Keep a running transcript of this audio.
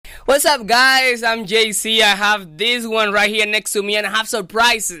What's up, guys? I'm JC. I have this one right here next to me, and I have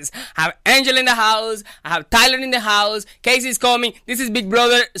surprises. I have Angela in the house. I have Tyler in the house. Casey's coming. This is Big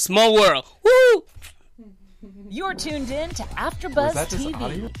Brother Small World. Woo! You're tuned in to AfterBuzz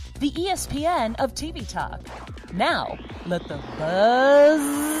TV, the ESPN of TV talk. Now, let the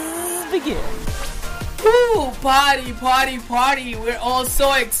buzz begin. Woo! Party, party, party. We're all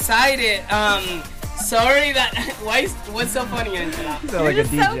so excited. Sorry that... What's so funny, Angela? You're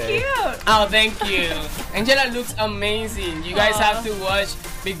just so cute. Oh, thank you. Angela looks amazing. You guys have to watch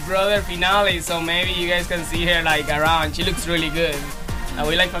Big Brother finale, so maybe you guys can see her like around. She looks really good. Are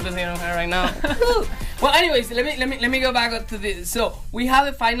we like focusing on her right now? Well, anyways, let me go back up to this. So we have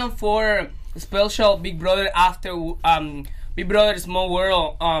the final four special Big Brother after Big Brother Small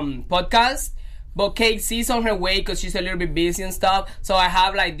World podcast. But Casey's on her way because she's a little bit busy and stuff. So I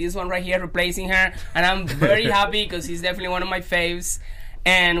have like this one right here replacing her. And I'm very happy because he's definitely one of my faves.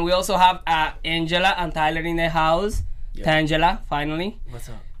 And we also have Angela and Tyler in the house. Yep. Angela, finally. What's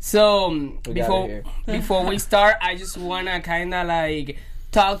up? So before we start, I just want to kind of like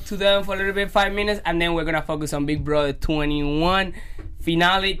talk to them for a little bit, 5 minutes. And then we're going to focus on Big Brother 21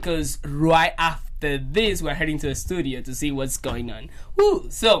 finale. Because right after this, we're heading to the studio to see what's going on. Woo!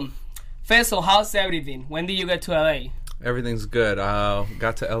 So... Fessy, how's everything? When did you get to LA? Everything's good.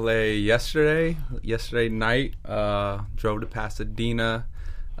 Got to LA yesterday night. Drove to Pasadena.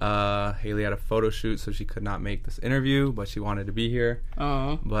 Haley had a photo shoot, so she could not make this interview, but she wanted to be here.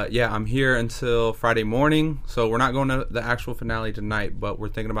 But yeah, I'm here until Friday morning. So we're not going to the actual finale tonight, but we're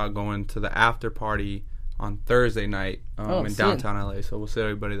thinking about going to the after party on Thursday night in downtown LA. So we'll see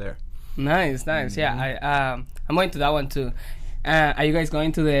everybody there. Nice. Mm-hmm. Yeah, I'm going to that one too. Are you guys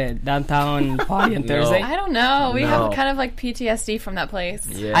going to the downtown party on Thursday? I don't know. We have kind of like PTSD from that place.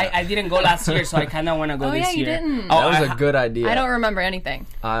 Yeah. I didn't go last year, so I kind of want to go this year. Oh, yeah, you didn't. That was a good idea. I don't remember anything.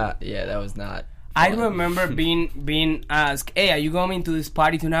 Yeah, that was not. I remember being asked, hey, are you going to this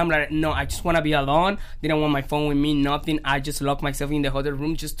party tonight? I'm like, no, I just want to be alone. Didn't want my phone with me, nothing. I just locked myself in the hotel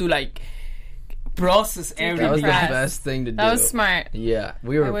room just to like... process everything. That was the best thing to do. That was smart. Yeah,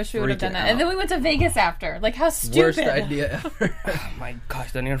 we were. I wish we would have done that. And then we went to Vegas after. Like, how stupid! Worst idea ever. Oh my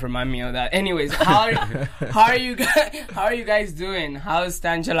gosh, don't even remind me of that. Anyways, how are you guys doing? How's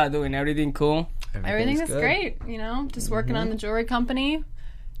Angela doing? Everything cool? Everything is great. You know, just working on the jewelry company.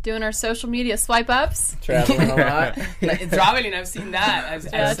 Doing our social media swipe ups. Traveling a lot. Traveling, I've seen that.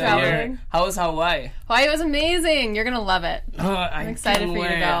 Traveling. How was Hawaii? Hawaii was amazing. You're going to love it. I'm excited for you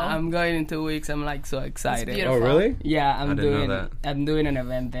to go. I'm going in 2 weeks. I'm like so excited. It's beautiful. Oh, really? Yeah, I'm doing an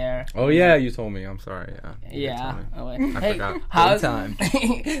event there. Oh, yeah, you told me. I'm sorry. Yeah. I forgot. How's time?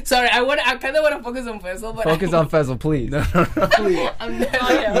 Sorry, I kind of want to focus on Fessy, but focus on Fessy, please. No, please.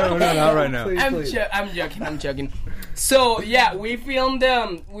 No, not right now. I'm joking. So yeah, we filmed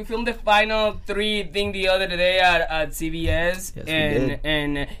the final 3 thing the other day at CBS, yes,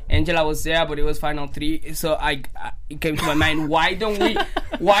 and Angela was there, but it was final 3. So it came to my mind, why don't we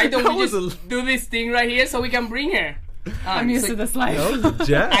just do this thing right here so we can bring her? I'm used to this life. That was a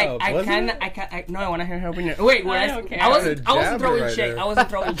jab. I want to hear her opinion. Wait, I wasn't throwing shade. I wasn't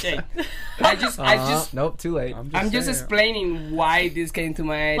throwing shade. I just nope, too late. I'm just explaining why this came to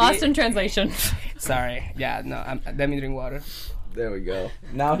my idea. Lost in translation. Sorry. Yeah, no. Let me drink water. There we go.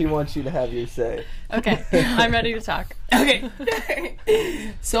 Now he wants you to have your say. Okay, I'm ready to talk. Okay.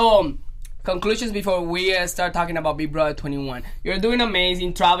 So, conclusions before we start talking about Big Brother 21. You're doing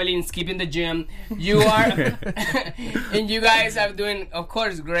amazing, traveling, skipping the gym. You are, and you guys are doing, of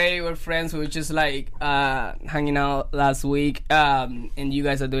course, great. We're friends. We were just like hanging out last week, and you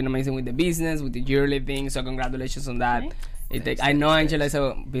guys are doing amazing with the business, with the yearly thing. So congratulations on that. I know Angela is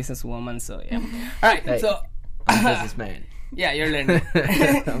a businesswoman, so yeah. All right, hey, so I'm a businessman. Yeah, you're learning.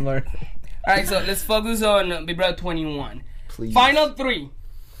 I'm learning. All right, so let's focus on Big Brother 21. Please. Final 3.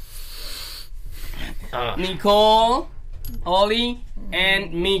 Nicole, Ollie,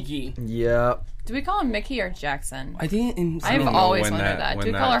 and Mickey. Yep. Do we call him Mickey or Jackson? I've always wondered that. Do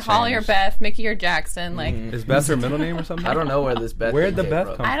we call her Holly or Beth, Mickey or Jackson? Like, is Beth her middle name or something? I don't know where this Beth. Where'd the Beth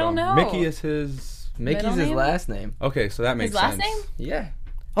come from? I don't know. Mickey is his. Mickey's his last name. Okay, so that makes sense. His last name? Yeah.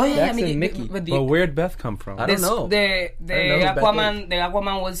 Oh yeah, Jackson, Mickey. But where'd Beth come from? I don't know. The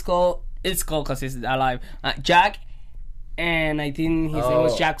Aquaman was called. It's called because he's alive. Jack. And I think his name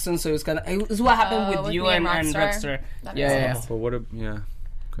was Jackson, so it was kind of... It's what happened with you and Rockstar. Yeah. But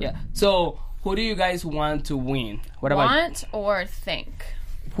Yeah. So, who do you guys want to win? What about... Want or think?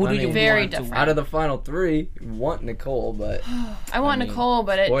 Who do you very want different. to Out of the final 3, want Nicole, but... I want Nicole,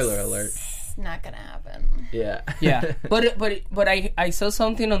 but it's... Spoiler alert. Not gonna happen. Yeah. Yeah. But I saw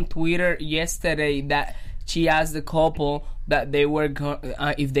something on Twitter yesterday that she asked the couple that they were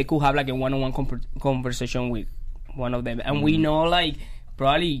if they could have like a one-on-one conversation with one of them, and we know like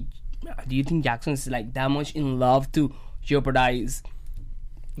probably. Do you think Jackson's like that much in love to jeopardize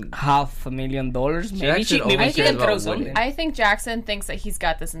 $500,000? Maybe she can throw something. I think Jackson thinks that he's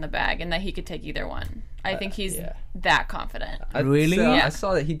got this in the bag and that he could take either one. I think he's that confident. Really? I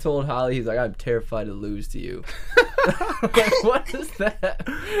saw that he told Holly, he's like, I'm terrified to lose to you. Like, what is that?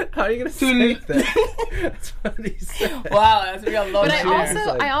 How are you going to say that? That's what he said. Wow, that's real low. But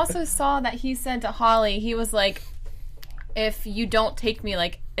I also saw that he said to Holly, he was like, if you don't take me,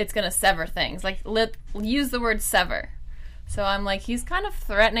 like, it's going to sever things. Like, use the word sever. So I'm like, he's kind of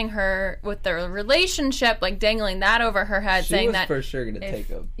threatening her with their relationship, like dangling that over her head, saying that she was for sure going to take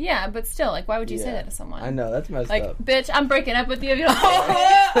him. Yeah, but still, like, why would you say that to someone? I know, that's messed like, up. Bitch, I'm breaking up with you. If you don't.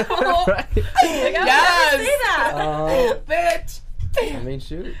 Like, I would say that. Bitch. I mean,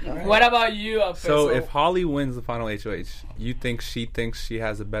 shoot. Right. What about you? So if Holly wins the final HOH, you think she thinks she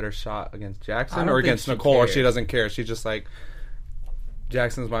has a better shot against Jackson or against Nicole, or she doesn't care? She's just like,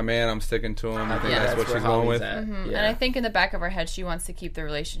 Jackson's my man, I'm sticking to him. I think that's what she's going with. Mm-hmm. Yeah. And I think in the back of her head, she wants to keep the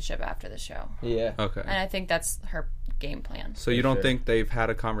relationship after the show. Yeah. Okay. And I think that's her game plan. So you don't think they've had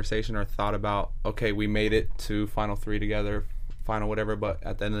a conversation or thought about, okay, we made it to final 3 together, final whatever, but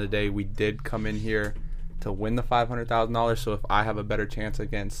at the end of the day, we did come in here to win the $500,000. So if I have a better chance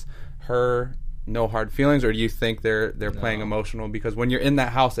against her, no hard feelings, or do you think they're playing emotional? Because when you're in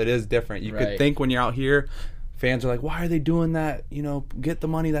that house, it is different. You could think when you're out here, fans are like, why are they doing that? You know, get the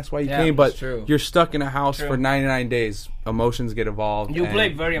money. That's why you came. But you're stuck in a house for 99 days. Emotions get involved. You play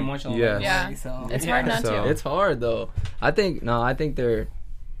very emotional. Yeah. So. It's hard not to. It's hard, though. I think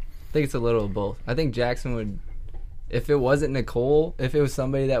it's a little of both. I think Jackson would, if it wasn't Nicole, if it was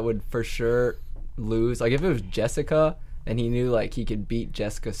somebody that would for sure lose, like if it was Jessica and he knew like he could beat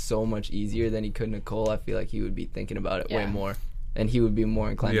Jessica so much easier than he could Nicole, I feel like he would be thinking about it way more and he would be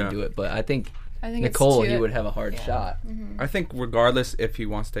more inclined to do it. But I think Nicole, he would have a hard shot. Mm-hmm. I think regardless if he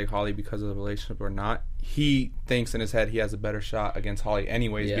wants to take Holly because of the relationship or not, he thinks in his head he has a better shot against Holly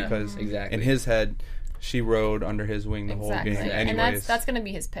anyways because in his head she rode under his wing the whole game anyways. And that's going to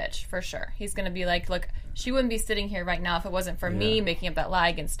be his pitch for sure. He's going to be like, look, she wouldn't be sitting here right now if it wasn't for me making up that lie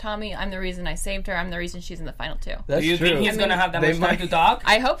against Tommy. I'm the reason I saved her. I'm the reason she's in the final 2. That's Do you think he's going to have that much time to talk?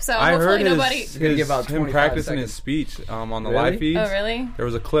 I hope so. I Hopefully heard him practicing his speech on the live feeds. Oh, really? There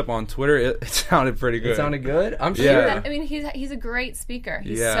was a clip on Twitter. It sounded pretty good. It sounded good? I'm sure. Yeah. I mean, he's a great speaker.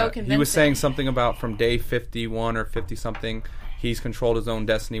 He's so convincing. He was saying something about from day 51 or 50-something, he's controlled his own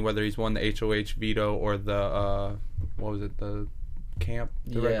destiny, whether he's won the HOH veto or the, what was it, the camp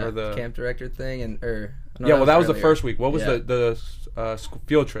director? Or the camp director thing? That was the first week. What was the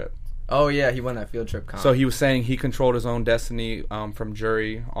field trip? Oh, yeah, he won that field trip comp. So he was saying he controlled his own destiny from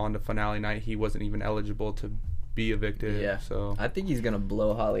jury on the finale night. He wasn't even eligible to be evicted. Yeah. So I think he's going to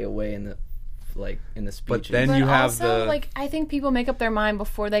blow Holly away in the speech. But then you have also, I think people make up their mind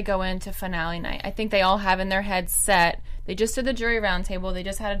before they go into finale night. I think they all have in their head set. They just did the jury roundtable. They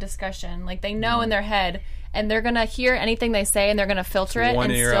just had a discussion. Like, they know in their head, and they're going to hear anything they say, and they're going to filter it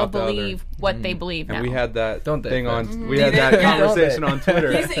and still believe what they believe now. And we had that thing on. We had that conversation on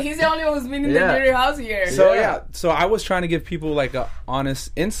Twitter. He's the only one who's been in the jury house here. So, So I was trying to give people, like, a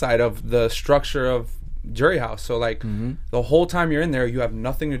honest insight of the structure of jury house. So the whole time you're in there, you have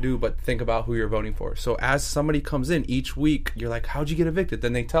nothing to do but think about who you're voting for. So as somebody comes in each week, you're like, how'd you get evicted?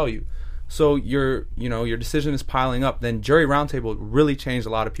 Then they tell you. So your decision is piling up. Then jury roundtable really changed a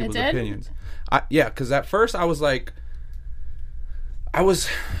lot of people's opinions. Because at first I was like, I was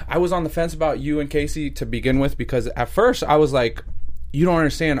on the fence about you and Casey to begin with, because at first I was like, you don't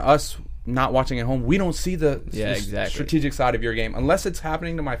understand, us not watching at home, we don't see the strategic side of your game unless it's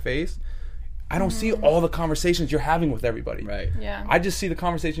happening to my face. I don't see all the conversations you're having with everybody. Right. Yeah. I just see the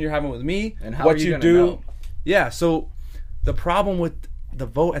conversation you're having with me and how what you do. Know? Yeah. So the problem with the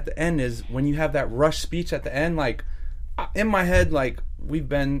vote at the end is when you have that rush speech at the end, like in my head, like we've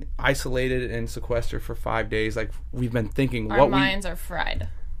been isolated and sequestered for 5 days. Like we've been thinking our minds are fried.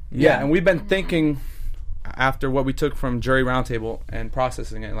 Yeah. And we've been thinking after what we took from jury roundtable and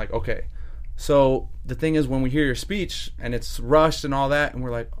processing it, like, okay, so the thing is, when we hear your speech and it's rushed and all that, and we're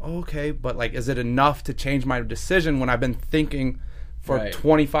like, oh, okay, but like, is it enough to change my decision when I've been thinking for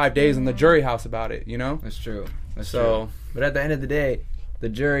 25 days in the jury house about it, you know? That's true. That's true. But at the end of the day, the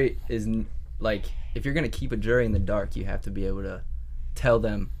jury is like, if you're going to keep a jury in the dark, you have to be able to tell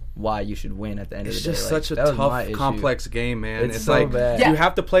them why you should win at the end of the It's day. just Like, such a that was my tough, issue. complex game, man. It's It's so like bad. you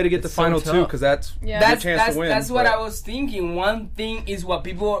have to play to get the It's so final two tough. because that's your That's chance to win. that's what but- I was thinking. One thing is what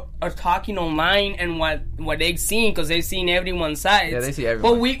people are talking online and what they've seen because they've seen everyone's sides. Yeah, they see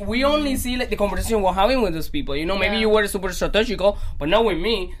everyone. But we only see like the conversation we're having with those people. You know, maybe Yeah. you were super strategical, but not with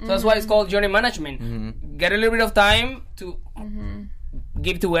me. So that's why it's called journey management. Get a little bit of time to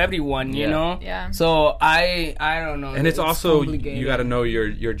give to everyone. You Yeah. know. Yeah. So I don't know. And it's also complicated. you got to know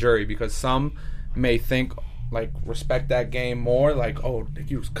your jury because some may think like respect that game more like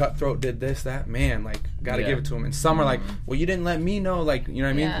he was cutthroat, did this, that, man, like gotta Yeah. give it to him. And some are like, well, you didn't let me know, like, you know what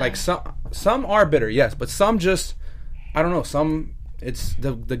I mean? Yeah. Like some are bitter, yes, but some just, I don't know, some it's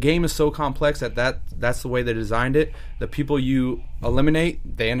the game is so complex that's the way they designed it. The people you eliminate,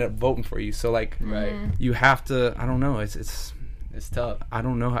 they end up voting for you. So like Right. you have to, I don't know, it's It's tough. I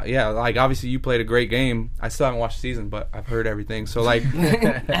don't know how. Yeah, like obviously you played a great game. I still haven't watched the season, but I've heard everything. So like,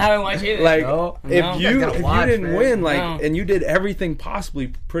 I haven't watched it. like No. if No. you gotta watch, didn't man. win, like, No. and you did everything possibly,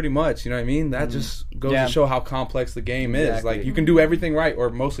 pretty much. You know what I mean? That just goes Yeah. to show how complex the game is. Exactly. Like you can do everything right or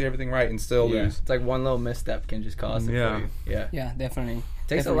mostly everything right and still Yeah. lose. It's like one little misstep can just cost it Yeah. for you. Yeah. Yeah, definitely.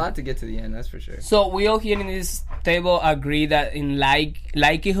 Takes a Definitely. lot to get to the end, that's for sure. So we all here in this table agree that in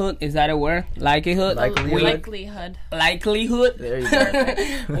likelihood, is that a word? Likelihood? Likelihood. Likelihood. There you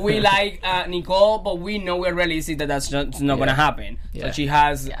go. We like Nicole, but we know we're realistic that that's not going to happen. Yeah. So she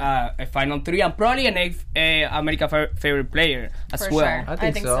has a final 3 and probably an America favorite player as For well. sure. I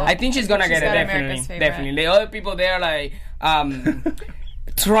think so. I think she's gonna get it, got definitely. America's favorite. Definitely. The other people there, like,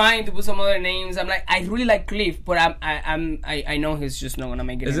 trying to put some other names. I'm like, I really like Cliff, but I know he's just not gonna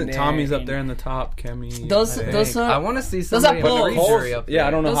make it. Isn't in Tommy's up and there in the top? Kemi. Those I those think. are I want to see are somebody in polls. the Polls- jury up there. yeah,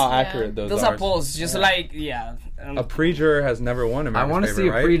 I don't know Those- how yeah. accurate those those are. are polls. Just like A pre-juror has never won I America's want to see Favorite,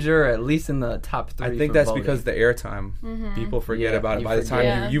 a right? pre-juror at least in the top 3. I think for that's voting. because the airtime. People forget Yeah, about it you by the time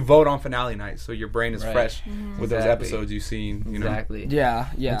forget. Yeah. you vote on finale night, so your brain is Right. fresh with those Exactly. episodes you've seen. You know, Exactly. yeah.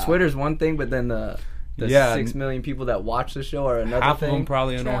 And Twitter's one thing, but then the Yeah. 6 million people that watch the show are another half thing. of them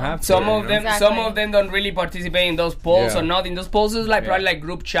probably True. don't have. Some Twitter, of you them, know? Exactly. some of them don't really participate in those polls Yeah. or nothing. Those polls is like probably like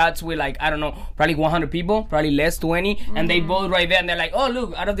group chats with like I don't know, probably 100 people, probably less 20, and they vote right there, and they're like, oh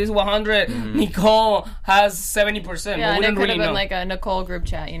look, out of this 100, Nicole has 70%. Yeah, but we and it don't could really have been know. like a Nicole group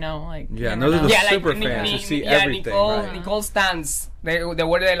chat, you know, like. Yeah, and never those are know. the yeah, like super fans who see yeah, everything, Nicole, right? Nicole stands. The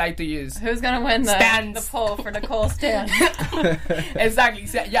word they like to use. Who's gonna win the Stands. poll for Nicole Stan? Exactly.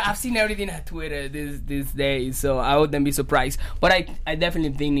 So, yeah, I've seen everything at Twitter these days, so I wouldn't be surprised. But I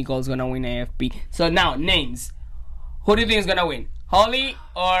definitely think Nicole's gonna win AFP. So now names. Who do you think is gonna win? Holly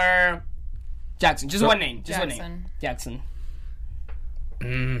or Jackson? Just one name. Just one name. Jackson.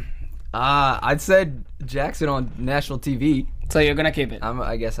 I'd say Jackson on national TV. So you're gonna keep it.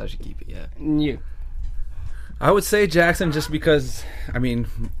 I guess I should keep it. Yeah. You. I would say Jackson just because, I mean,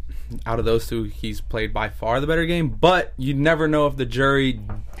 out of those two, he's played by far the better game. But you never know if the jury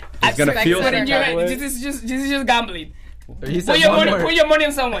is going to feel some Expected type of way. This is just gambling. He said Put your one money. word. Put your money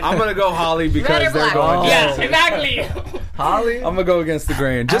on someone. I'm going to go Holly because Red or they're black? going. Oh. yeah, exactly. Holly. I'm gonna go against the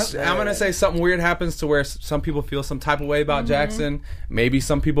grain. Just I- I'm gonna say something weird happens to where some people feel some type of way about Jackson. Maybe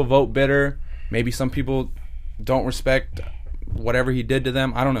some people vote bitter. Maybe some people don't respect whatever he did to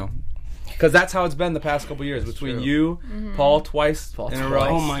them. I don't know. Because that's how it's been the past couple years between true. you, Paul, twice Paul in a twice. row.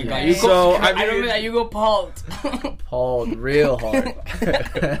 Oh my god. Right. You go, So, I, I mean- remember that you go Paul. Pulled real hard.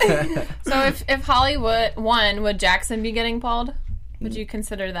 So if Holly won, would Jackson be getting polled? Would you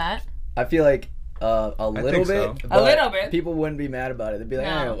consider that? I feel like a little think bit. so. but A little bit. People wouldn't be mad about it. They'd be like,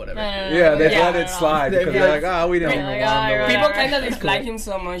 No. whatever. Yeah, they Yeah, let no, it no. slide They'd because be they're like- like, we didn't They're even like, want "Oh, to right, People right. kind of dislike him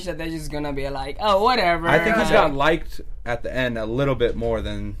so much that they're just gonna be like, oh, whatever. I think he's got liked at the end a little bit more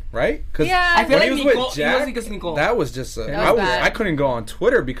than right. Cause Yeah. I feel when like he was Nicole. with It was Jack, because Nicole. that was just a, was I bad. couldn't go on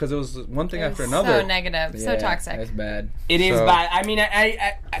Twitter because it was one thing It after was another. So negative, so Yeah, toxic. That's bad. It is So- bad. I mean,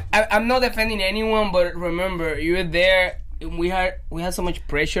 I'm not defending anyone, but remember, you were there. We had so much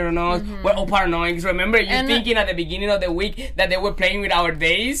pressure on us. We're all paranoid. 'Cause remember, you're And- thinking at the beginning of the week that they were playing with our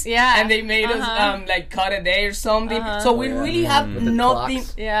days. Yeah. And they made us like cut a day or something. So we Yeah. really have With the nothing.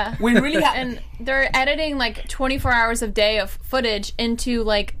 clocks. Yeah. We really have. And they're editing like 24 hours of day of footage into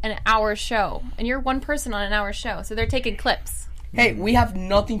like an hour show. And you're one person on an hour show. So they're taking clips. Hey, we have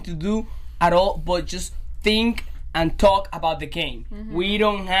nothing to do at all but just think and talk about the game. We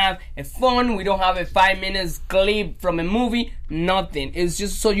don't have a phone. We don't have a 5 minutes clip from a movie. Nothing. It's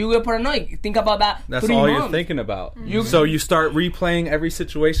just so you get paranoid. Think about that. That's 3 all months. you're thinking about. So you start replaying every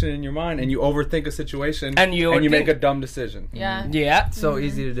situation in your mind, and you overthink a situation, And you make overthink. a dumb decision. Yeah. Yeah. So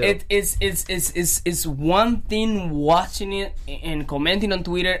easy to do. It's one thing watching it and commenting on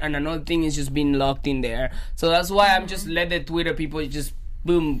Twitter, and another thing is just being locked in there. So that's why I'm just let the Twitter people just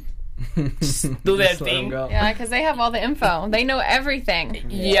boom, just do their Just let 'em thing. go. Yeah, because they have all the info. They know everything.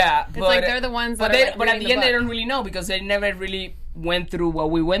 Yeah, It's like they're the ones that but at the end they don't really know because they never really went through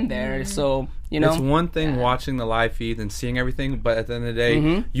what we went there. So It's one thing watching the live feeds and seeing everything, but at the end of the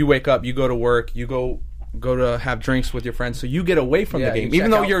day, you wake up, you go to work, you go to have drinks with your friends, so you get away from the you game. check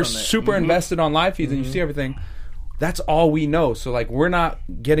Even though out you're from it. super invested on live feeds and you see everything, that's all we know. So like we're not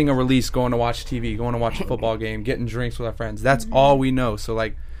getting a release, going to watch TV, going to watch a football game, getting drinks with our friends. That's all we know. So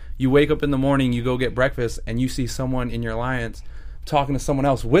like you wake up in the morning, you go get breakfast, and you see someone in your alliance talking to someone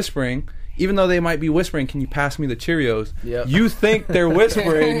else, whispering. Even though they might be whispering, can you pass me the Cheerios? Yep. You think they're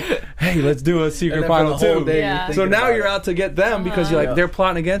whispering, hey, let's do a secret And then for final the whole two. day, Yeah. you're So thinking now about you're it. out to get them because you're like, Yeah. they're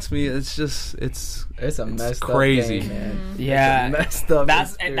plotting against me. It's just, it's It's a messed crazy. up game, man. Yeah, It's a messed up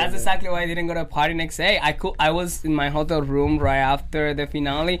that's experience. exactly why I didn't go to party next day. I was in my hotel room right after the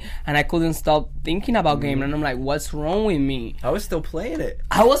finale, and I couldn't stop thinking about game. And I'm like, what's wrong with me? I was still playing it.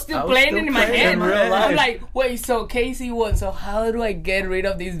 I was still I was playing still it in my playing head. in real I'm life. like, wait, so Casey won. So how do I get rid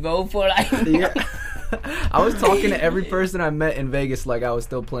of this vote for like? Yeah. I was talking to every person I met in Vegas like I was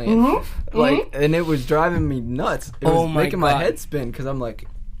still playing. Like, and it was driving me nuts. It was Oh my making my God. head spin because I'm like,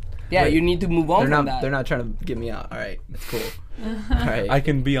 Yeah, Wait, you need to move on from that. they're not trying to get me out. All right, it's cool. All right. I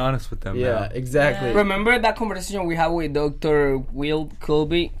can be honest with them yeah, now. exactly. Remember that conversation we had with Dr. Will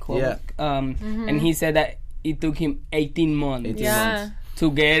Colby? Yeah. And he said that it took him 18 months 18 Yeah. months. to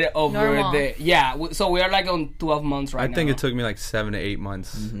get over Normal. so we are like on 12 months right I now. think it took me like 7 to 8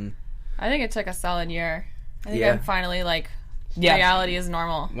 months. I think it took a solid year. I think Yeah. I'm finally like Yeah. reality is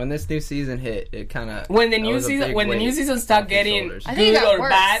normal. When this new season hit, it kind of When the new season start getting I think it good got or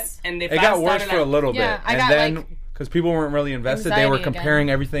worse. bad, and the It fans got worse started for a like, little Yeah, bit. I And got, then, like, because people weren't really invested, they were anxiety again. comparing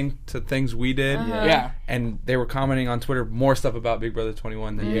everything to things we did. Yeah. And they were commenting on Twitter more stuff about Big Brother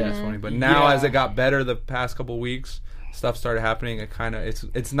 21 than Big Brother 20. But now, Yeah. as it got better the past couple weeks, stuff started happening. It kind of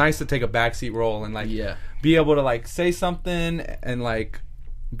it's nice to take a backseat role and like be able to like say something and like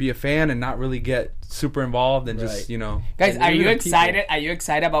be a fan and not really get super involved and just Guys, And are you even excited? people- Are you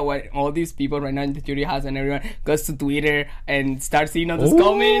excited about what all these people right now in the studio house and everyone goes to Twitter and start seeing all those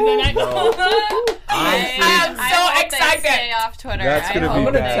comments? And I'm I so hope they excited. stay off Twitter. That's I gonna hope be I'm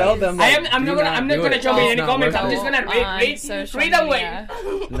gonna bad. tell them. I'm Like, not do gonna do it. jump in It's any not comments. I'm worth just it. gonna on read social away.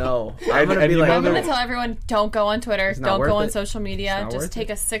 media. No, And- I'm gonna and be you like, know I'm the- gonna tell everyone don't go on Twitter, not don't worth go on it. social media. not worth Just take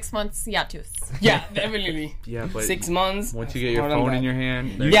a 6 months hiatus. Yeah, definitely. Yeah, but 6 months. once you get your more than phone that. in your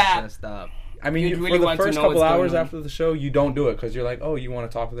hand, they're Yeah. gonna stop. I mean, You'd really for the want to first know couple what's going hours on. after the show, you don't do it because you're like, oh, you want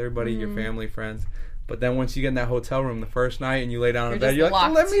to talk with everybody, your family, friends. But then once you get in that hotel room the first night and you lay down in You're bed, just you're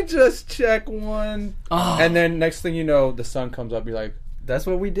like, locked. let me just check one. Oh. And then next thing you know, the sun comes up. You're like, That's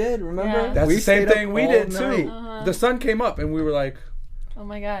what we did. Remember? Yeah. that's we the same stayed up thing we all did night. too. The sun came up and we were like, Oh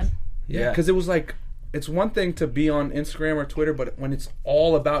my god. yeah, Yeah. because it was like, it's one thing to be on Instagram or Twitter, but when it's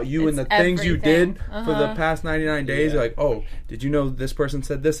all about you and the It's things you did everything. for the past 99 days, you're like, oh, did you know this person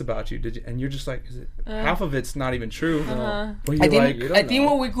said this about you? Did you? And you're just like, half of it's not even true. But you're I think like, I think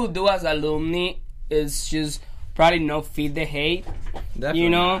what we could do as alumni is just probably not feed the hate. Definitely You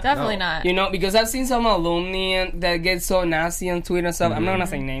know? not. Definitely No. not. You know, because I've seen some alumni that get so nasty on Twitter and stuff. I'm not gonna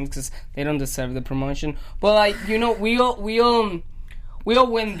say names because they don't deserve the promotion. But like, you know, we all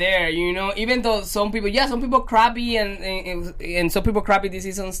went there. You know, even though some people crappy and some people crappy this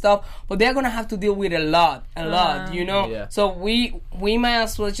season and stuff, but they're gonna have to deal with a lot. You know. Yeah. So we might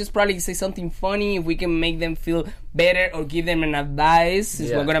as well just probably say something funny if we can make them feel better or give them an advice. Since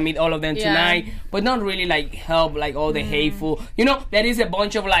Yeah. we're gonna meet all of them Yeah. tonight, but not really like help like all the hateful. You know, there is a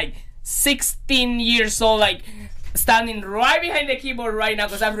bunch of like 16 years old like standing right behind the keyboard right now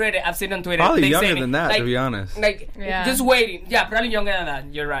because I've read it. I've seen it on Twitter. probably They younger say it, than that, like, to be honest. Like Yeah. just waiting. Yeah, probably younger than that.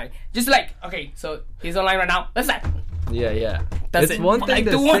 You're right. Just like okay, so he's online right now. Let's that. Yeah, yeah. That's it's it. one Like thing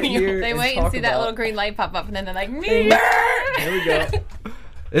the to one sit you- here They wait and talk see that about- little green light pop up, and then they're like, me. There we go.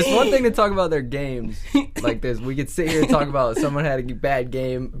 It's one thing to talk about their games like this. We could sit here and talk about someone had a bad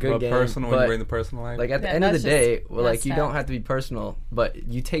game, good but game, personal, when but you bring the personal life. like at the Yeah, end of the that's day, just well, like messed you up. don't have to be personal, but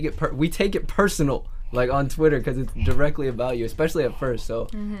you take it. We take it personal, like on Twitter, because it's directly about you, especially at first. So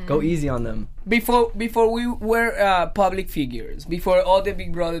go easy on them. Before we were public figures, before all the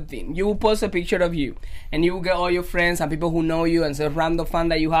Big Brother thing, you will post a picture of you, and you will get all your friends and people who know you and some random fan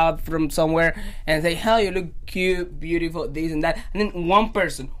that you have from somewhere, and say, "Hell, you look cute, beautiful, this and that," and then one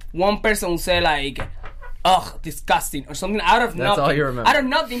person will say like, "Ugh, disgusting," or something out of nothing. all you remember. Out of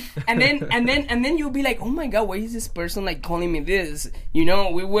nothing, and then you'll be like, "Oh my God, why is this person like calling me this?" You know,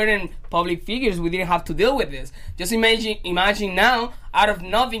 we weren't public figures. We didn't have to deal with this. Just imagine now, out of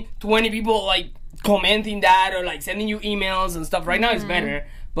nothing, 20 people like commenting that or like sending you emails and stuff. Right now it's better,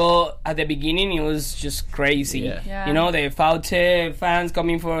 But at the beginning, it was just crazy. Yeah. You know, the Faute fans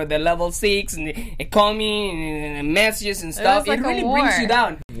coming for the level 6 and they coming and messages and stuff. like It a really war. brings you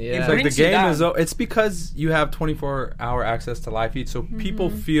down. Yeah. It It's like the brings you game down. is. It's because you have 24-hour access to live feed, so people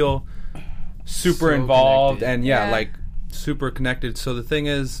feel super So involved connected. and Yeah. like super connected. So the thing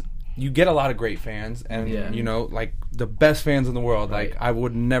is, you get a lot of great fans, and you know, like the best fans in the world. Right. Like I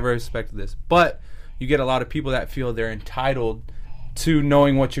would never expect this, but you get a lot of people that feel they're entitled to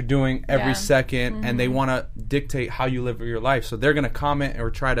knowing what you're doing every Yeah. second, and they want to dictate how you live your life. So they're gonna comment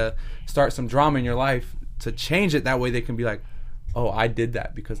or try to start some drama in your life to change it. That way, they can be like, "Oh, I did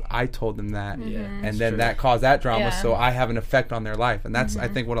that because I told them that, and then that caused that drama. Yeah. So I have an effect on their life." And that's I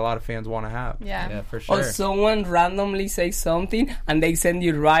think what a lot of fans want to have. Yeah, for sure. Or someone randomly says something and they send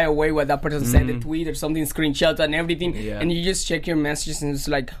you right away what that person said, a tweet or something, screenshots and everything, Yeah. and you just check your messages and it's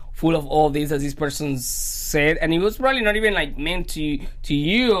like full of all this that this person said, and it was probably not even like meant to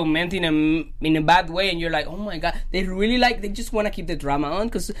you, meant in a bad way, and you're like, oh my god, they really they just want to keep the drama on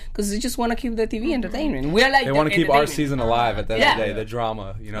because they just want to keep the TV entertainment. We're like They want to keep our entertainment. season alive at the end of the day, the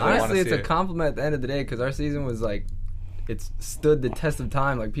drama. You know, they Honestly, wanna it's see a it. compliment at the end of the day because our season was like, it's stood the test of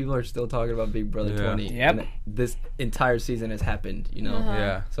time. Like people are still talking about Big Brother Yeah. 20. Yep. And this entire season has happened, you know.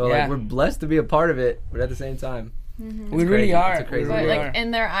 Yeah. So Yeah. like we're blessed to be a part of it, but at the same time, We really crazy. are. It's a crazy We But really world. like are.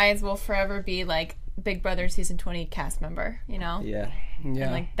 in their eyes, will forever be like Big Brother season 20 cast member. You know. yeah. Yeah.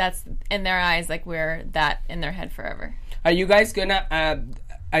 And like that's in their eyes, like we're that in their head forever. Are you guys gonna?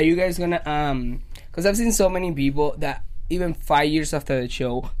 Because I've seen so many people that even 5 years after the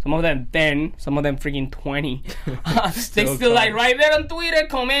show, some of them 10, some of them freaking 20, they still like right there on Twitter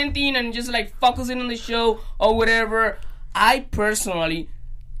commenting and just like focusing on the show or whatever. I personally,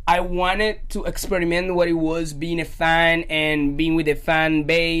 I wanted to experiment what it was being a fan and being with the fan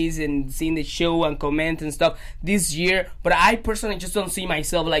base and seeing the show and comment and stuff this year. But I personally just don't see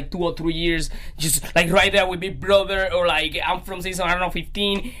myself like 2 or 3 years just like right there with Big Brother, or like I'm from season, I don't know,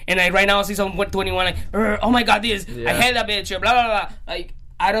 15 and I right now season 21 like, oh my god, this, I hate that bitch, or blah blah blah. Like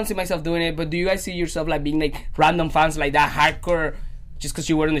I don't see myself doing it. But do you guys see yourself like being like random fans like that, hardcore, just because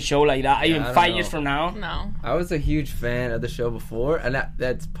you were in the show like that, even I don't 5 know. years from now? No. I was a huge fan of the show before, and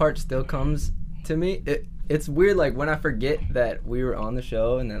that part still comes to me. It's weird, like when I forget that we were on the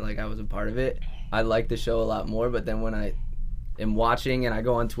show and that like I was a part of it, I like the show a lot more. But then when I am watching and I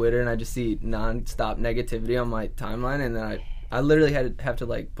go on Twitter and I just see non-stop negativity on my timeline, and then I literally have to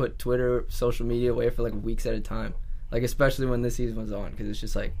like put Twitter, social media away for like weeks at a time. Like especially when this season was on, because it's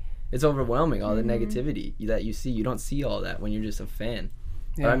just like it's overwhelming, all the negativity that you see. You don't see all that when you're just a fan.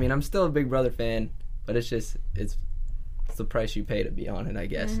 Yeah. But I mean, I'm still a Big Brother fan, but it's the price you pay to be on it, I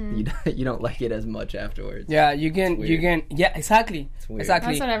guess. You don't like it as much afterwards. Yeah, you can, yeah, exactly, weird.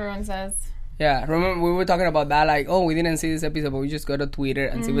 exactly. That's what everyone says. Yeah, remember we were talking about that, like, oh, we didn't see this episode, but we just go to Twitter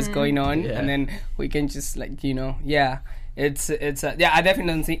and see what's going on, Yeah. and then we can just like, you know, yeah. It's yeah, I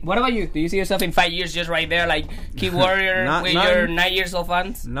definitely don't see. What about you? Do you see yourself in 5 years just right there, like Kid Warrior with your 9 years of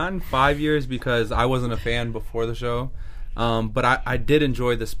fans? Not in 5 years because I wasn't a fan before the show. But I did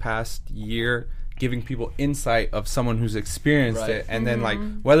enjoy this past year giving people insight of someone who's experienced Right. it, and then like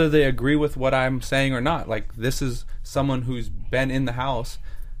whether they agree with what I'm saying or not, like this is someone who's been in the house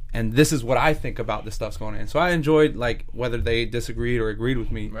and this is what I think about the stuff's going on. So I enjoyed like whether they disagreed or agreed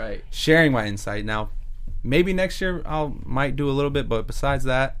with me, Right. sharing my insight. Now maybe next year might do a little bit, but besides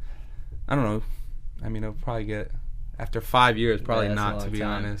that, I don't know. I mean, I'll probably get after 5 years, probably Yeah, that's a not, long to be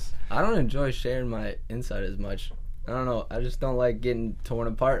time. honest. I don't enjoy sharing my insight as much. I don't know. I just don't like getting torn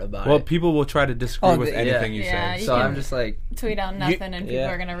apart about Well, it. people will try to disagree Oh, with yeah. anything you Yeah, say. you So can- I'm just like, Tweet out nothing and people Yeah.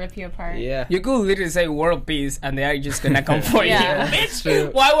 are gonna rip you apart. yeah. You could literally say world peace, and they are just gonna come for Yeah. you, That's true.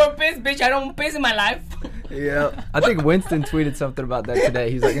 bitch. Why world peace, bitch? I don't peace in my life. Yeah, I think Winston tweeted something about that today.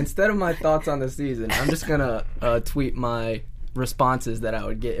 He's like, instead of my thoughts on the season, I'm just gonna tweet my responses that I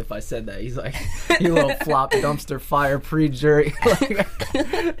would get if I said that. He's like, you little flop dumpster fire pre-jury. Like,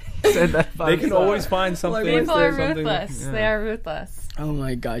 said that about They can himself. always find something. People are something- ruthless. yeah. They are ruthless. Oh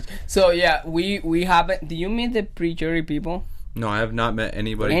my gosh. So yeah, we haven't. Do you meet the pre-jury people? No, I have not met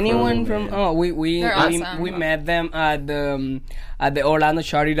anybody. Anyone man. from? Oh, we They're awesome. we met them at the Orlando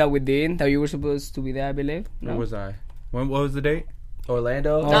charity that we did. That you were supposed to be there, I believe. Where No? was I? What was the date?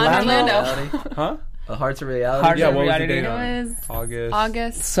 Orlando. Not Orlando. Huh? Hearts of Reality. Hearts Yeah, of what was the Reality. date It on? was August.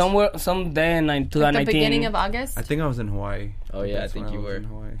 August. Somewhere, some day in like At the 2019. beginning of August. I think I was in Hawaii. Oh yeah, I That's think when you was were. in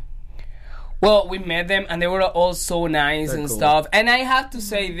Hawaii. Well, we met them and they were all so nice They're and cool. stuff. And I have to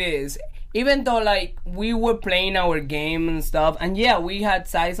say this, even though like we were playing our game and stuff, and yeah, we had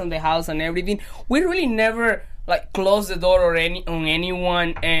size on the house and everything, we really never like closed the door on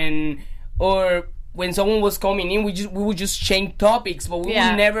anyone, and or when someone was coming in, we would just change topics, but we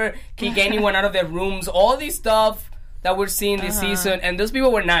would never kick anyone out of their rooms. All this stuff that we're seeing this season, and those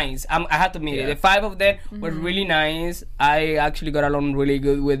people were nice. I have to admit it. The 5 of them were really nice. I actually got along really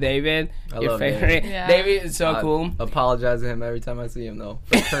good with David. I your love favorite. David. Yeah. David is so cool. Apologize to him every time I see him, though,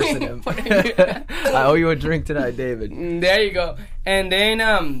 for cursing him. I owe you a drink tonight, David. There you go. And then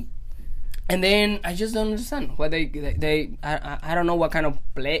I just don't understand why I don't know what kind of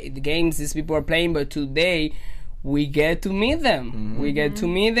games these people are playing, but today we get to meet them. We get to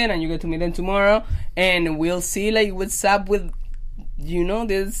meet them, and you get to meet them tomorrow, and we'll see like what's up with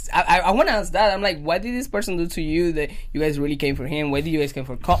this. I want to ask that. I'm like, what did this person do to you that you guys really came for him? Why did you guys came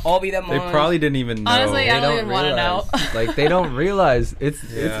for Obi that They much? probably didn't even know. Honestly, I don't even want to know. Like, they don't realize it's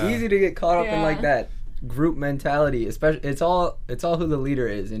Yeah. easy to get caught up in like that group mentality. Especially, it's all who the leader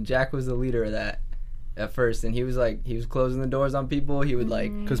is, and Jack was the leader of that at first, and he was closing the doors on people. He would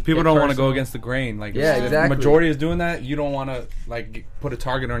because people don't want to go against the grain. Like, if exactly. the majority is doing that, you don't want to like put a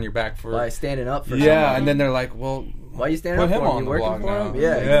target on your back for standing up for yeah. someone. And then they're like, well, Why are you standing put up him for him? on You the working block for now. him?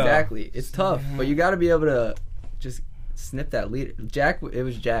 Yeah, Yeah. exactly. It's tough, but you got to be able to just snip that leader. Jack, it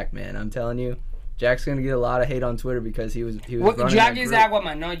was Jack, man. I'm telling you, Jack's gonna get a lot of hate on Twitter because he was running Jack that is group.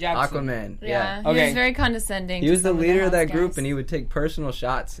 Aquaman, no Jackson. Aquaman. Yeah, Okay. he was very condescending. He to was the some leader of house that group, guys. and he would take personal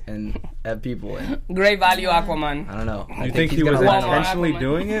shots at people. And Great value, Aquaman. I don't know. You think he was intentionally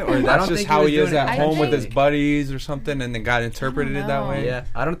doing it, or I that's don't just think how he he was is doing at it home with his intentionally. buddies or something, and then got interpreted it that way? Yeah,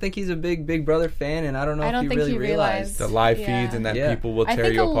 I don't think he's a big Brother fan, and I don't know if he really realized. The live Yeah. feeds and that Yeah. people will I tear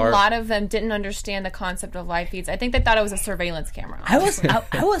think you a apart. lot of them didn't understand the concept of live feeds. I think they thought it was a surveillance camera. I was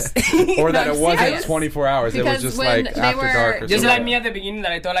Or that No, it wasn't serious. 24 hours. It was Because just when like they after were- dark or just something. like me at the beginning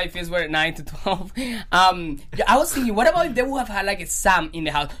that I thought life feeds were 9 to 12. I was thinking, what about if they would have had like a Sam in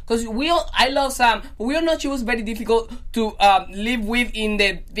the house? Because I love Sam, but we all know she was very difficult to live with in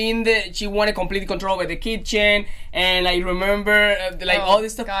the she wanted complete control over the kitchen, and I remember all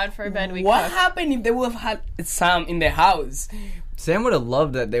this stuff. God forbid we What cook. happened if they would have had Sam in the house? Sam would have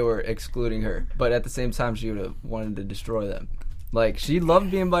loved that they were excluding her, but at the same time, she would have wanted to destroy them. Like, she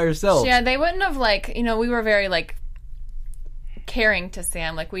loved being by herself. Yeah, they wouldn't have we were very caring to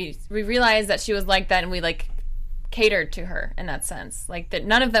Sam. Like we realized that she was like that, and we catered to her in that sense. Like that,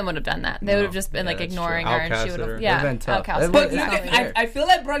 none of them would have done that. They would have just been that's ignoring true. her, and she Outcasted would her. have Would've been tough. outcast her. But But Exactly. I feel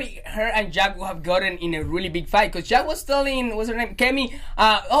like probably her and Jack would have gotten in a really big fight because Jack was telling, what's her name, Kemi,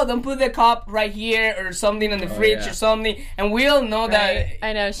 don't put the cup right here or something in the fridge yeah. or something, and we all know that.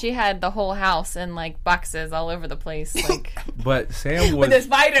 I know she had the whole house in boxes all over the place. But Sam was With the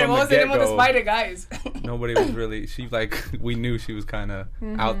spider, from what was the name of the get-go, spider, guys? Nobody was really. We knew she was kind of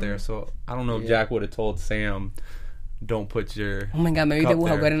out there. So I don't know if Jack would have told Sam, "Don't put your." Oh my god, maybe they cup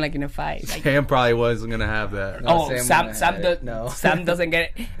would have there. gotten in a fight. Sam probably wasn't gonna have that. No, Oh, Sam Sam wouldn't have had it. No. Sam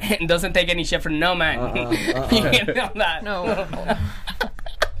doesn't take any shit from no man. You can know that. No.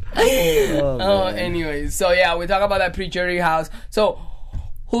 Oh, man. anyways, so yeah, we talk about that pre-jury house. So,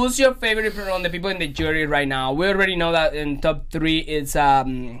 who's your favorite from the people in the jury right now? We already know that in top 3 it's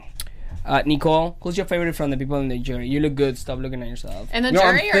Nicole. Who's your favorite from the people in the jury? You look good. Stop looking at yourself. In the No,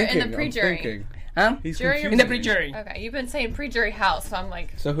 I'm jury or in thinking, the I'm pre-jury? thinking. Huh? He's Jury or In the confusing me. pre-jury. Okay, you've been saying pre-jury house, so I'm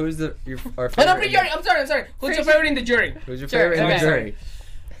like, So who's our Oh favorite? no, pre-jury. I'm sorry. Who's your favorite in the jury? Who's your Jury, favorite in the okay.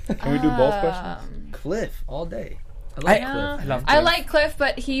 jury? Can we do both questions? Cliff, all day. I like I Cliff. love I like Cliff,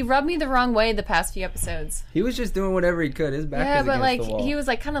 but he rubbed me the wrong way the past few episodes. He was just doing whatever he could. His back Yeah, was but against the wall. he was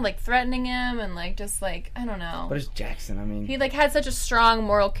kind of threatening him and I don't know. But it's Jackson. I mean, He had such a strong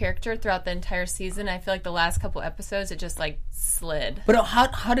moral character throughout the entire season. I feel like the last couple episodes it just slid. But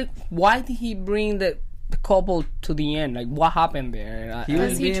why did he bring the couple to the end? Like, what happened there? he was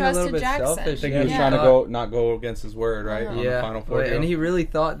Because he being a little trusted bit Jackson. selfish. I think yeah. he was trying to not go against his word, right? On the Yeah, final 4 and deal. he really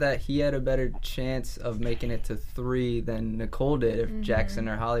thought that he had a better chance of making it to 3 than Nicole did if Jackson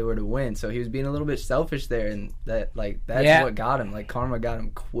or Holly were to win. So he was being a little bit selfish there, and that's what got him. Like, karma got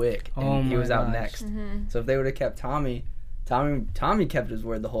him quick, and Oh he was my out gosh. next. So if they would have kept Tommy kept his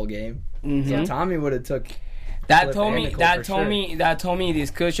word the whole game. Mhm. So Tommy would have took. That Cliff told and me. Nicole That for told sure. me. That told me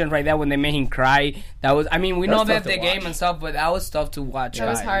discussion right there when they made him cry. That was. I mean, we That know was that tough the to game watch. and stuff, but that was tough to watch. That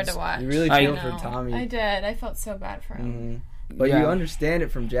was guys. hard to watch. You really I feel know. for Tommy. I did. I felt so bad for him. But Yeah. you understand it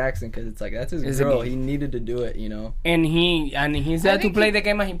from Jackson because it's like that's his It's a girl. game. He needed to do it, you know. And he's there to think play he- the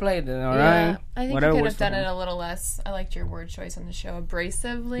game and he played it. All Yeah, right. I think Whatever he could works have for done him. it a little less. I liked your word choice on the show.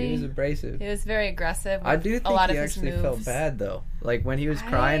 Abrasively. He was abrasive. He was very aggressive. I with do a think lot he of his actually moves. felt bad though. Like when he was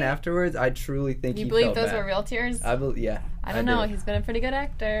crying afterwards, I truly think You he believe felt those bad. were real tears? I believe, yeah. I don't know. do. He's been a pretty good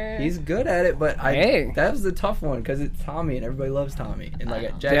actor. He's good at it, but Hey. that was the tough one because it's Tommy and everybody loves Tommy. And like I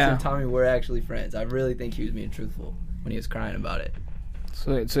know. Jackson Yeah. and Tommy were actually friends. I really think he was being truthful when he was crying about it.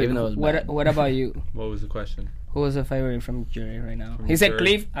 So Even though it was bad. what about you? What was the question? Who was the favorite from jury right now? From He said jury?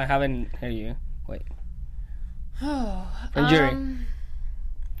 Cliff. I haven't heard you. Wait. Oh, From jury.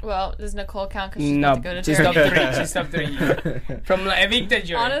 Well, does Nicole count because she's No, about to go to she's jury? top 3. She's top 3. From evicted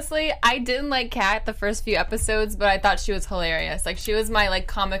jury. Honestly, I didn't like Kat the first few episodes, but I thought she was hilarious. Like, she was my like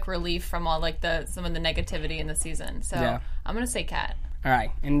comic relief from all like some of the negativity in the season. So Yeah. I'm gonna say Kat. All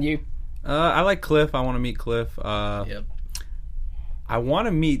right, and you? I like Cliff. I want to meet Cliff. Yep. I want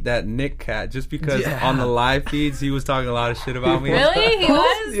to meet that Nick cat just because Yeah. on the live feeds he was talking a lot of shit about me. Really? He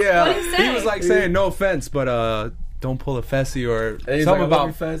was? Yeah. What did he say? He was like saying, no offense, but don't pull a Fessy or He's something like,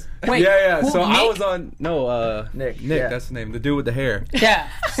 about Fez. Wait, yeah. who, So I Nick? was on Nick, yeah. that's the name, the dude with the hair. Yeah.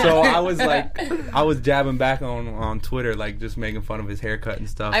 So I was jabbing back on Twitter, like just making fun of his haircut and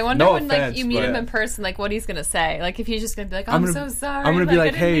stuff. I wonder no when offense, like you meet but him in person, like what he's gonna say. Like if he's just gonna be like, I'm I'm gonna- so sorry. I'm gonna be like,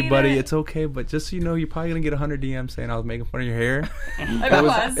 I didn't hey, mean buddy, it." it's okay, but just so you know, you're probably gonna get 100 DMs saying I was making fun of your hair. I bet it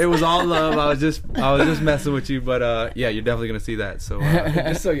was. It was all love. I was just messing with you, but yeah, you're definitely gonna see that. So,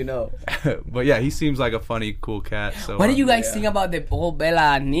 Just so you know. but yeah, he seems like a funny, cool cat. So, What do you guys Yeah. think about the whole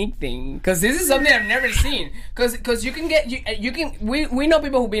Bella Nick thing? Because this is something I've never seen. Because you can get you can we know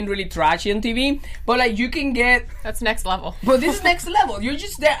people who've been really trashy on TV, but like you can get. That's next level. But this is next level. You're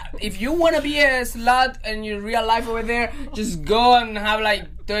just there. If you want to be a slut and your real life over there, just go and have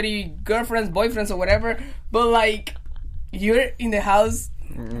like 30 girlfriends, boyfriends, or whatever. But like, you're in the house,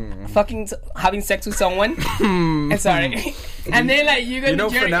 fucking having sex with someone. I'm sorry. And then like you go you to know,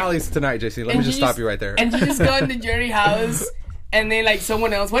 jury, finale's tonight, JC. Let me and just stop you right there. And you just go in the jury house. And then, like,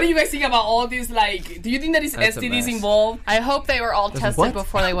 someone else. What do you guys think about all this? Like, do you think that is That's a STDs mess. involved? I hope they were all tested what?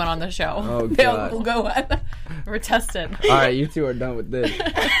 before they went on the show. Oh, They all God. will go on. We're tested. All right, you two are done with this.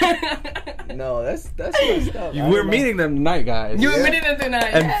 No, that's messed up. I We're don't know. meeting them tonight, guys. You admitted it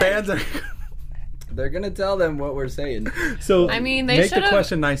tonight. and fans are. They're gonna tell them what we're saying. So I mean, they make the should've-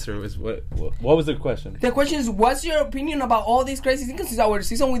 question nicer. Is what was the question? The question is, what's your opinion about all these crazy things? Because our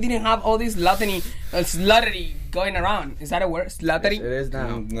season we didn't have all this sluttery going around. Is that a word? It Sluttery? is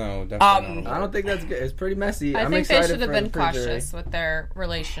now. No, definitely not. I don't think that's good. It's pretty messy. I I'm think they excited should have for- been for jury. cautious with their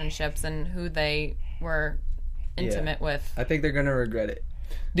relationships and who they were intimate with. I think they're gonna regret it.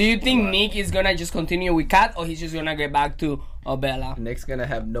 Do you think Nick is gonna just continue with Kat, or he's just gonna get back to Bella? Nick's gonna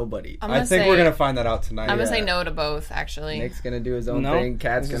have nobody. I'm I gonna think say, we're gonna find that out tonight. I'm gonna say yeah. no to both, actually. Nick's gonna do his own No? thing.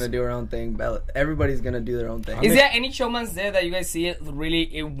 Kat's This is- gonna do her own thing. Bella, everybody's gonna do their own thing. Is there any showmans there that you guys see it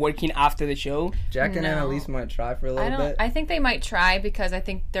really working after the show? Jack and No. Annalise might try for a little bit. I think they might try because I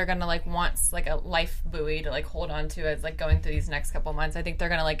think they're gonna like want like a life buoy to like hold on to as like going through these next couple months. I think they're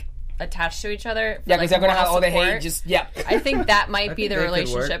gonna like attach to each other. For, Yeah, because they're gonna have all the moral hate. support. Just yeah. I think that might be think the they could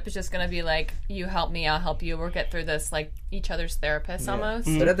relationship. work. It's just gonna be like, you help me, I'll help you. We'll get through this like each other's therapists almost.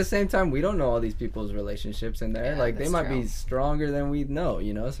 But at the same time, we don't know all these people's relationships in there. Yeah, like they that's might true. be stronger than we know,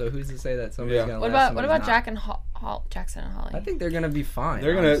 you know. So who's to say that somebody's Yeah. gonna? What last, about somebody's not? Jack and Jackson and Holly? I think they're gonna be fine.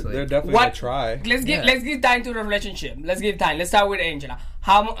 They're honestly. definitely What? gonna try. Let's give Yeah. let's give time to the relationship. Let's give time. Let's start with Angela.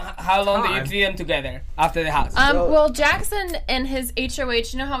 How long do you Time. see them together after the house? Well, Jackson and his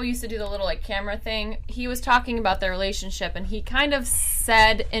HOH, you know how we used to do the little like camera thing? He was talking about their relationship, and he kind of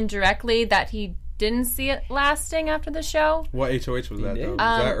said indirectly that he didn't see it lasting after the show. What HOH was that did? though?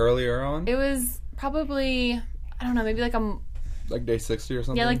 Was that earlier on? It was probably, I don't know, maybe like Like day 60 or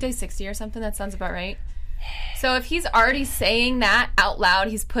something? like day 60 or something. That sounds about right. So if he's already saying that out loud,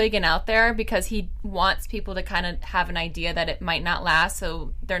 he's putting it out there because he wants people to kind of have an idea that it might not last,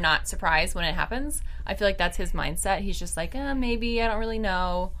 so they're not surprised when it happens. I feel like that's his mindset. He's just like, maybe, I don't really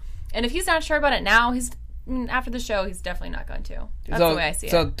know. And if he's not sure about it now, after the show, he's definitely not going to. That's the way I see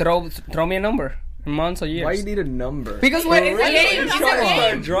it. So throw me a number. Months or years? Why you need a number? Because it's a game. It's a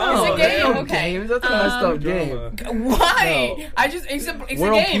game. Drama. It's a game. No Okay. games. That's a messed up game. Why? No. I just it's a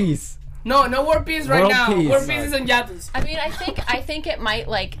World game. peace. No world peace right World now. peace. World peace is on Yatus. I mean, I think it might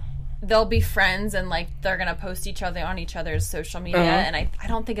like they'll be friends and like they're gonna post each other on each other's social media, and I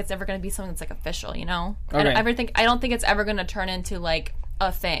don't think it's ever gonna be something that's like official, you know. Okay. I don't think it's ever gonna turn into like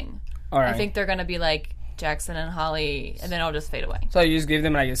a thing. All right. I think they're gonna be like Jackson and Holly, and then it'll just fade away. So you just give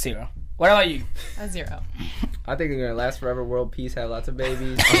them like a 0. What about you? A 0. I think they're gonna last forever. World peace. Have lots of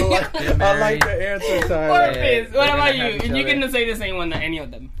babies. I like the answer, Tyler. World peace. What they're about gonna you? have each You other. can say the same one to any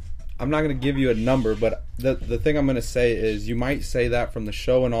of them. I'm not going to give you a number, but the thing I'm going to say is you might say that from the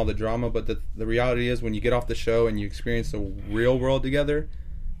show and all the drama, but the reality is when you get off the show and you experience the real world together,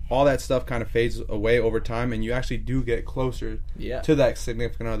 all that stuff kind of fades away over time, and you actually do get closer to that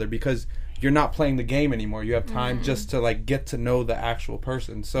significant other because you're not playing the game anymore. You have time just to like get to know the actual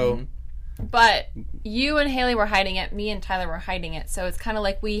person. So, But you and Haley were hiding it. Me and Tyler were hiding it. So it's kind of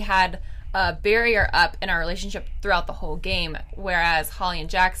like we had a barrier up in our relationship throughout the whole game, whereas Holly and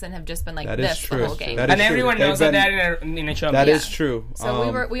Jackson have just been like this the whole game. And everyone knows that in a show. That is true.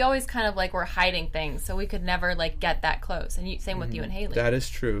 So we always kind of like were hiding things, so we could never like get that close. And same with you and Haley. That is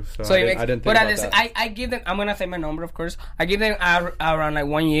true. So I didn't think about that. I give them. I'm gonna say my number, of course. I give them around like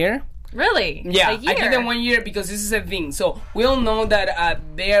 1 year. Really? Yeah, I give them 1 year because this is a thing. So we all know that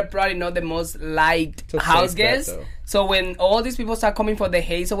they are probably not the most liked house guests. So when all these people start coming for the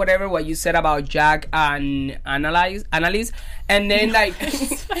haze or whatever, what you said about Jack and Annalise, and then like,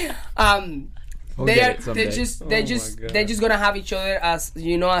 they're just gonna have each other as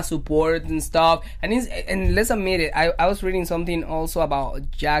as support and stuff. And let's admit it, I was reading something also about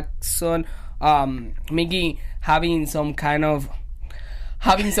Jackson, Mickey having some kind of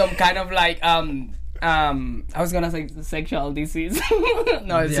like I was gonna say sexual disease.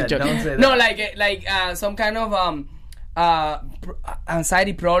 No, it's a joke. Don't say that. No, like some kind of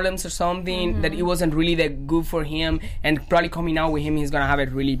anxiety problems or something that it wasn't really that good for him, and probably coming out with him, he's gonna have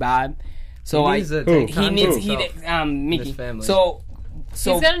it really bad. So he needs Mickey.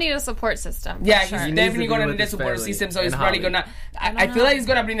 So he's gonna need a support system. Yeah, sure. He's definitely gonna need a support system. So he's probably gonna. I feel like he's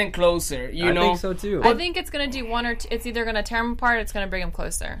gonna bring them closer. I think so too. I think it's gonna do one or two. It's either gonna tear them apart. Or it's gonna bring them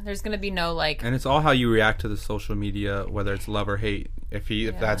closer. There's gonna be no like. And it's all how you react to the social media, whether it's love or hate.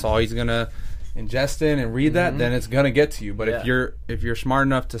 If that's all he's gonna ingest in and read that, then it's gonna get to you. But if you're smart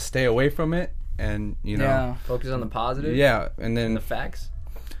enough to stay away from it and focus on the positive. Yeah, and then the facts.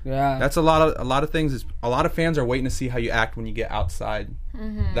 Yeah, that's a lot of things. A lot of fans are waiting to see how you act when you get outside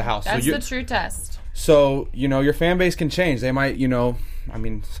the house. That's the true test. So your fan base can change. They might, I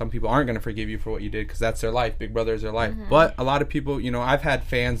mean, some people aren't going to forgive you for what you did because that's their life. Big Brother is their life. But a lot of people, I've had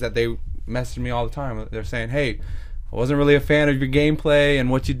fans that they message me all the time. They're saying, "Hey, I wasn't really a fan of your gameplay and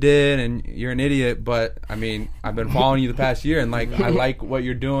what you did, and you're an idiot. But I mean, I've been following you the past year, and like I like what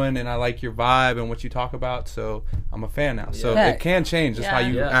you're doing, and I like your vibe and what you talk about. So I'm a fan now. So it can change just how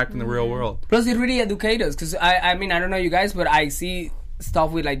you act in the real world. Plus, it really educates us because I mean, I don't know you guys, but I see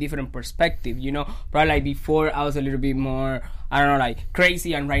stuff with like different perspective. Probably like before I was a little bit more, I don't know, like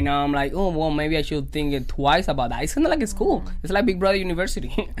crazy, and right now I'm like, oh well, maybe I should think it twice about that. It's kind of like it's cool. It's like Big Brother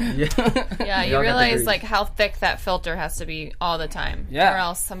University. Yeah, you realize like how thick that filter has to be all the time, or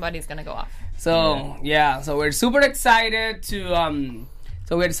else somebody's gonna go off. So so we're super excited to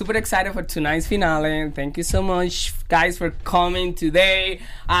So we're super excited for tonight's finale. Thank you so much, guys, for coming today.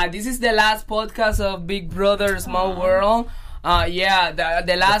 This is the last podcast of Big Brother Small World.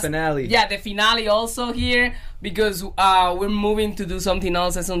 The last finale. Yeah, the finale also here because we're moving to do something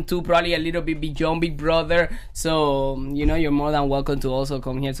else, season 2, probably a little bit beyond Big Brother. So you're more than welcome to also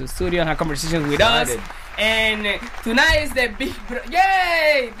come here to the studio and have conversations with us. And tonight is the Big Brother.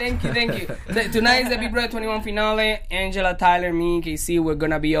 Yay! Thank you. Tonight is the Big Brother 21 finale. Angela, Tyler, me, KC, we're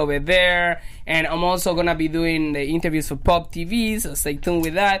gonna be over there, and I'm also gonna be doing the interviews for Pop TV. So stay tuned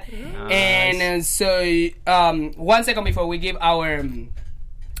with that. Nice. And so 1 second before we give our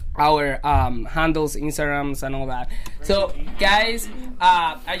handles, Instagrams, and all that. So, guys,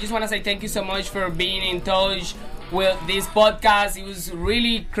 I just want to say thank you so much for being in touch with this podcast. It was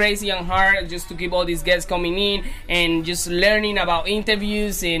really crazy and hard just to keep all these guests coming in and just learning about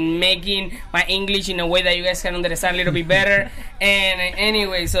interviews and making my English in a way that you guys can understand a little bit better. And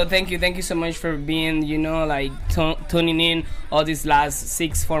anyway, so thank you so much for being, tuning in all these last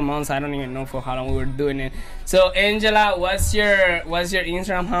 4 months. I don't even know for how long we were doing it. So, Angela, what's your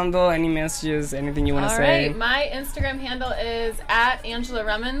Instagram handle? Any messages? Anything you want to say? All right, my Instagram handle is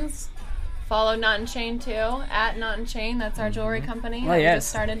 @AngelaRummins. Follow Knot and Chain too, @Knot and Chain. That's our jewelry company that we just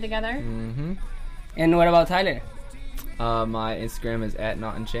started together. Mm-hmm. And what about Tyler? My Instagram is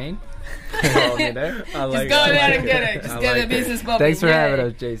 @Knot and Chain. Just go there and get it. Just get the business popping. Thanks for having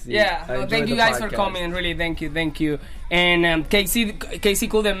us, JC. Yeah, thank you guys for coming. Really, thank you. And Casey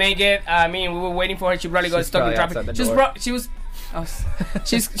couldn't make it. I mean, we were waiting for her. She probably got stuck in traffic. She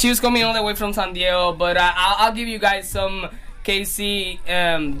was coming all the way from San Diego. But I'll give you guys some Casey,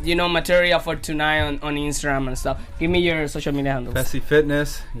 material for tonight on Instagram and stuff. Give me your social media handles. Fessy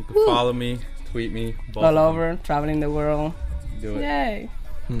Fitness. You can follow me, tweet me. All over, traveling the world. Do it. Yay.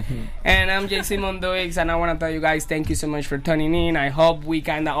 And I'm JC Mondoix, and I want to tell you guys thank you so much for tuning in. I hope we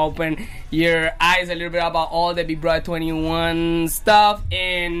kind of open your eyes a little bit about all the Big Brother 21 stuff,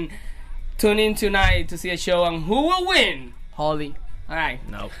 and tune in tonight to see a show on who will win. Holly. All right.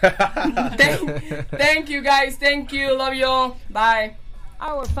 Nope. Thank you, guys. Thank you. Love you all. Bye.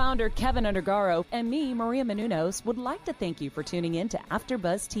 Our founder, Kevin Undergaro, and me, Maria Menounos, would like to thank you for tuning in to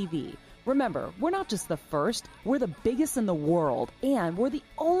AfterBuzz TV. Remember, we're not just the first, we're the biggest in the world, and we're the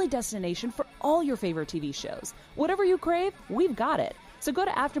only destination for all your favorite TV shows. Whatever you crave, we've got it. So go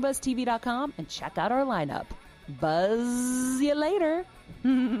to AfterBuzzTV.com and check out our lineup. Buzz you later.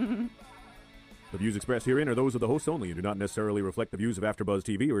 The views expressed herein are those of the hosts only and do not necessarily reflect the views of AfterBuzz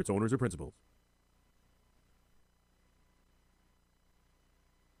TV or its owners or principals.